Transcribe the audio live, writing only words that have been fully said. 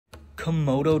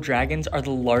Komodo dragons are the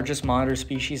largest monitor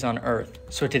species on Earth,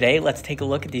 so today let's take a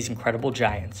look at these incredible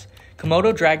giants.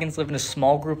 Komodo dragons live in a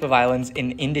small group of islands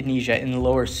in Indonesia in the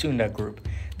lower Sunda group,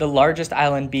 the largest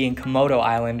island being Komodo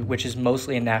Island, which is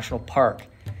mostly a national park.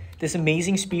 This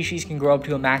amazing species can grow up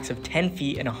to a max of 10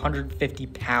 feet and 150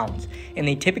 pounds, and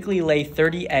they typically lay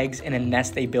 30 eggs in a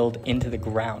nest they build into the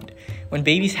ground. When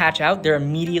babies hatch out, they're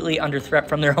immediately under threat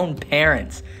from their own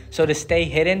parents. So to stay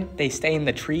hidden, they stay in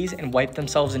the trees and wipe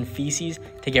themselves in feces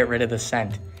to get rid of the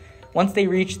scent. Once they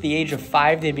reach the age of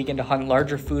 5, they begin to hunt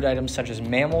larger food items such as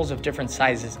mammals of different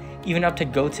sizes, even up to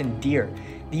goats and deer.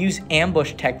 They use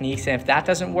ambush techniques, and if that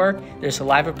doesn't work, their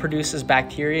saliva produces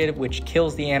bacteria which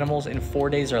kills the animals in 4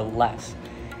 days or less.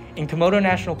 In Komodo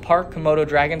National Park, Komodo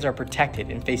dragons are protected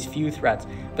and face few threats,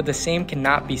 but the same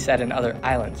cannot be said in other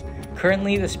islands.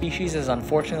 Currently, the species is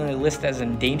unfortunately listed as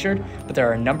endangered, but there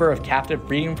are a number of captive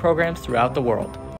breeding programs throughout the world.